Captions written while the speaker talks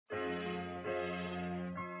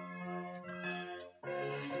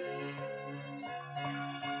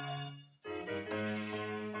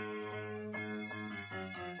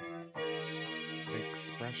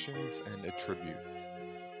expressions and attributes.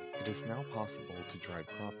 It is now possible to drive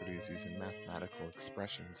properties using mathematical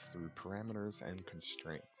expressions through parameters and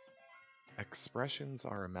constraints. Expressions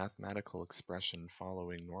are a mathematical expression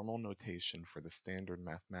following normal notation for the standard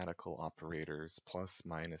mathematical operators plus,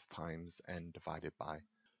 minus, times, and divided by.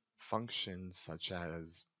 Functions such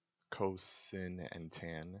as cos, sin, and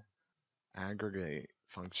tan, aggregate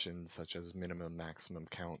functions such as minimum, maximum,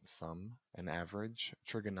 count, sum, and average,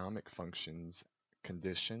 trigonomic functions,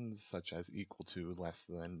 conditions such as equal to, less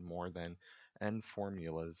than, more than, and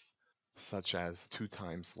formulas such as 2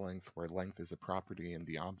 times length, where length is a property in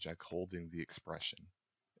the object holding the expression.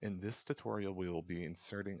 In this tutorial, we will be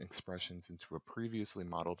inserting expressions into a previously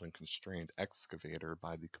modeled and constrained excavator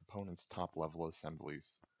by the component's top-level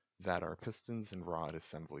assemblies, that are pistons and rod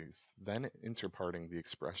assemblies, then interparting the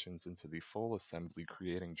expressions into the full assembly,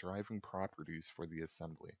 creating driving properties for the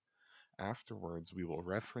assembly. Afterwards, we will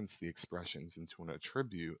reference the expressions into an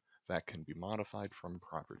attribute that can be modified from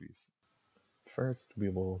properties. First, we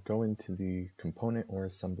will go into the component or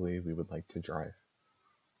assembly we would like to drive.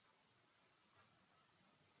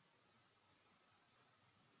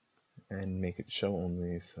 And make it show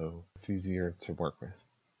only so it's easier to work with.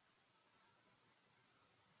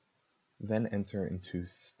 Then enter into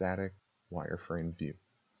static wireframe view.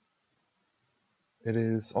 It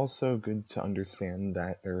is also good to understand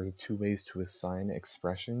that there are 2 ways to assign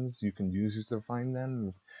expressions. You can user-define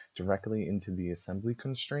them directly into the assembly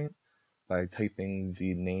constraint by typing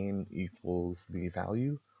the name equals the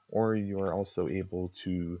value, or you are also able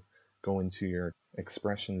to go into your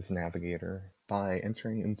expressions navigator by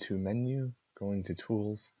entering into menu, going to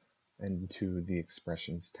tools, and to the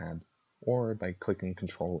expressions tab, or by clicking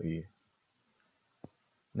Ctrl E.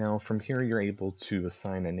 Now from here you're able to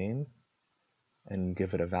assign a name and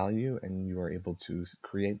give it a value, and you are able to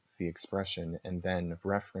create the expression and then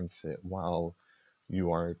reference it while you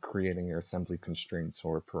are creating your assembly constraints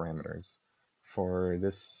or parameters. For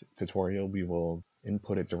this tutorial, we will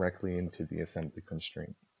input it directly into the assembly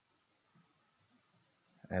constraint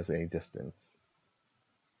as a distance.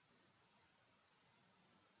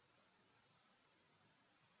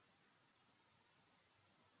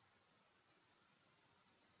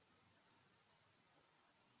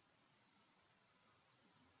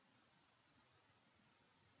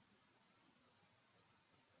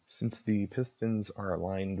 Since the pistons are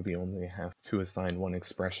aligned, we only have to assign one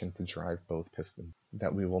expression to drive both pistons,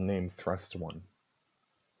 that we will name thrust1.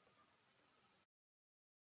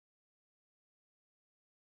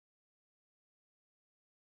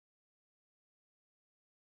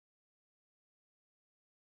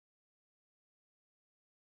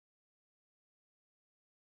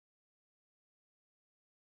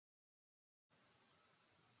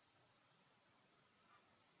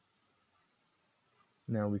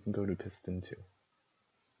 Now we can go to piston 2.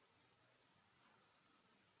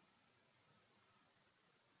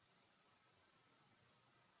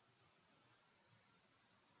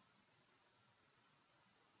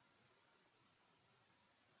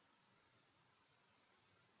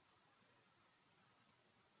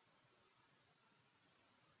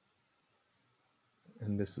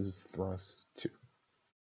 And this is thrust 2.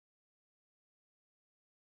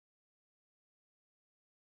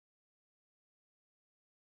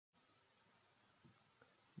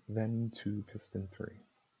 Then to piston 3.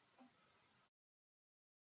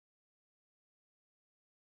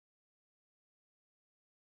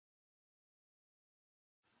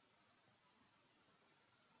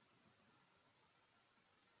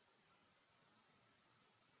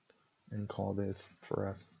 And call this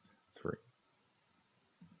thrust 3.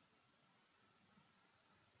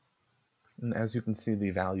 And as you can see, the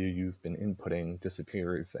value you've been inputting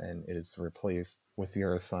disappears and is replaced with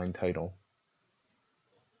your assigned title.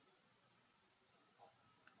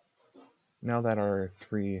 Now that our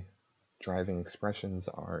 3 driving expressions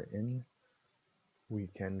are in, we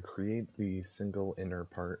can create the single inner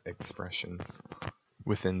part expressions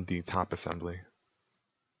within the top assembly.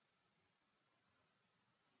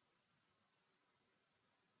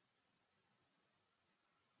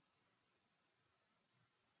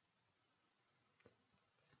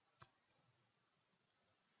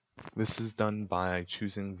 This is done by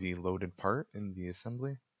choosing the loaded part in the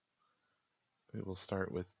assembly. We will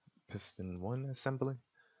start with piston 1 assembly.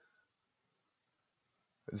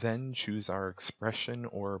 Then choose our expression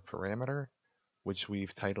or parameter, which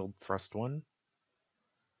we've titled thrust1,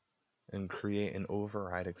 and create an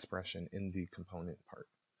override expression in the component part,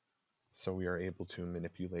 so we are able to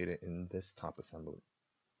manipulate it in this top assembly.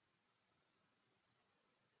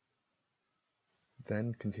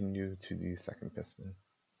 Then continue to the second piston.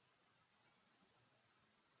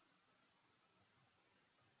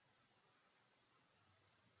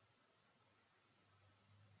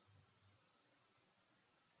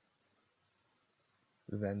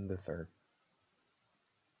 then the third.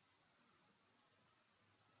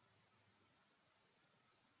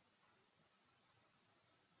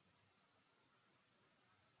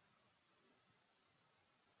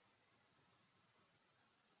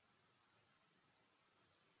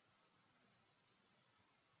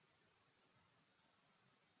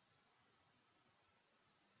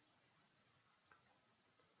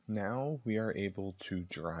 Now we are able to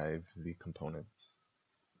drive the components.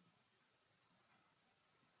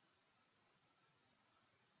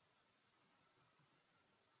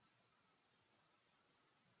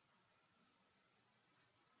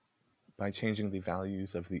 By changing the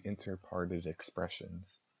values of the interparted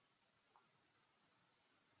expressions,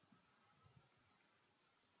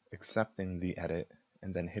 accepting the edit,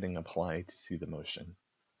 and then hitting apply to see the motion.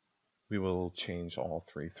 We will change all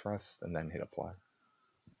three thrusts and then hit apply.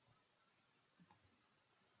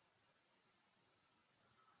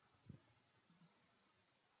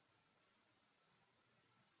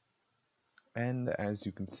 And as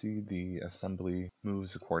you can see, the assembly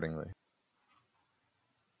moves accordingly.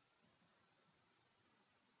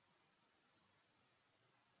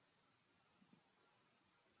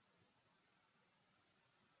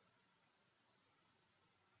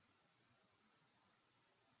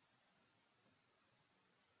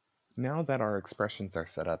 Now that our expressions are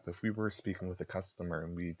set up, if we were speaking with a customer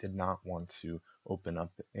and we did not want to open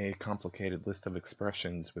up a complicated list of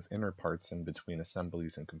expressions with inner parts in between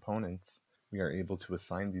assemblies and components, we are able to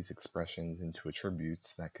assign these expressions into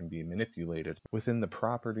attributes that can be manipulated within the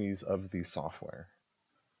properties of the software.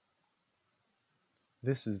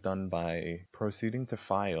 This is done by proceeding to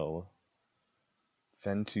File,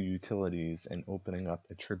 then to Utilities, and opening up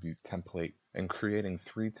Attribute Template and creating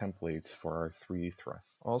 3 templates for our 3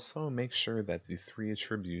 thrusts. Also, make sure that the 3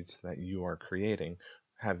 attributes that you are creating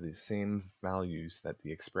have the same values that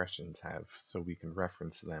the expressions have so we can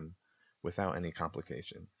reference them without any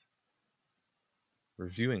complications.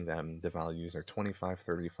 Reviewing them, the values are 25,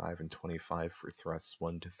 35, and 25 for thrusts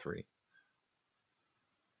 1 to 3.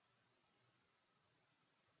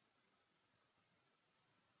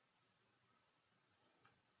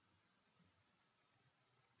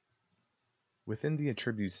 Within the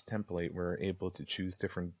attributes template, we're able to choose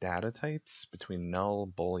different data types between null,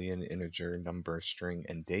 boolean, integer, number, string,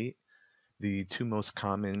 and date. The 2 most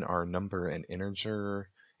common are number and integer.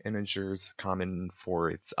 Integers common for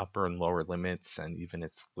its upper and lower limits and even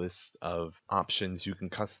its list of options you can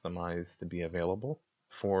customize to be available.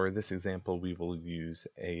 For this example, we will use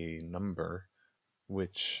a number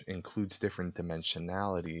which includes different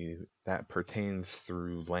dimensionality that pertains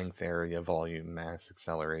through length, area, volume, mass,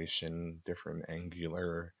 acceleration, different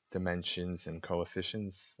angular dimensions and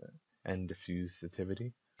coefficients, and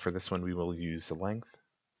diffusivity. For this one, we will use length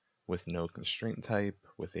with no constraint type,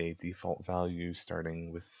 with a default value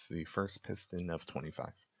starting with the first piston of 25,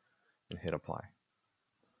 and hit apply.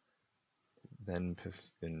 Then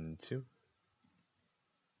piston 2,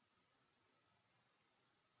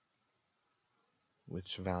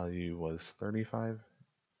 which value was 35,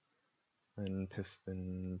 and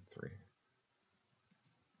piston 3,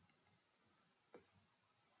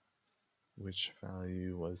 which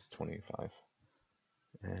value was 25,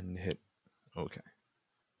 and hit OK.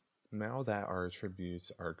 Now that our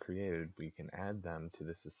attributes are created, we can add them to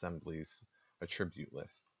this assembly's attribute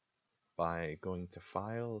list by going to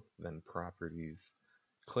File, then Properties,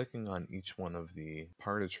 clicking on each one of the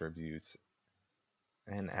part attributes,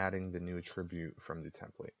 and adding the new attribute from the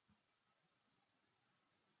template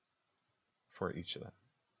for each of them,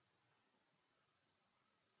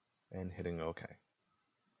 and hitting OK.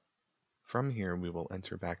 From here, we will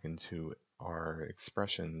enter back into our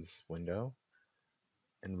expressions window,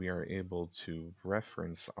 and we are able to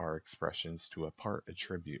reference our expressions to a part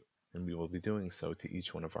attribute, and we will be doing so to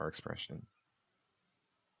each one of our expressions.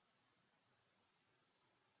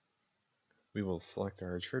 We will select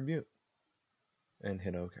our attribute and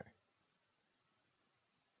hit OK.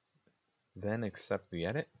 Then accept the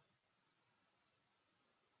edit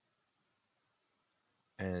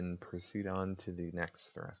and proceed on to the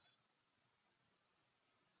next thrust.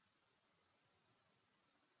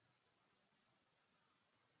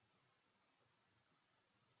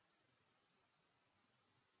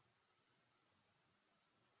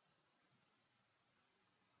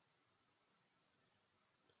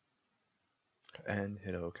 And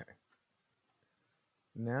hit OK.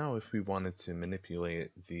 Now, if we wanted to manipulate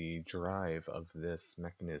the drive of this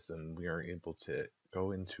mechanism, we are able to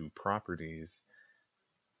go into Properties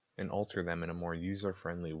and alter them in a more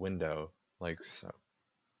user-friendly window, like so.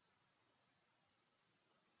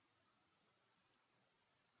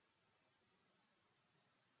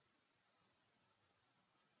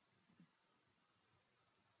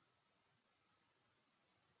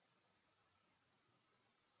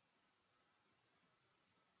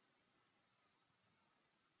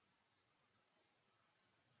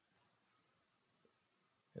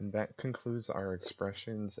 And that concludes our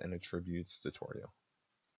expressions and attributes tutorial.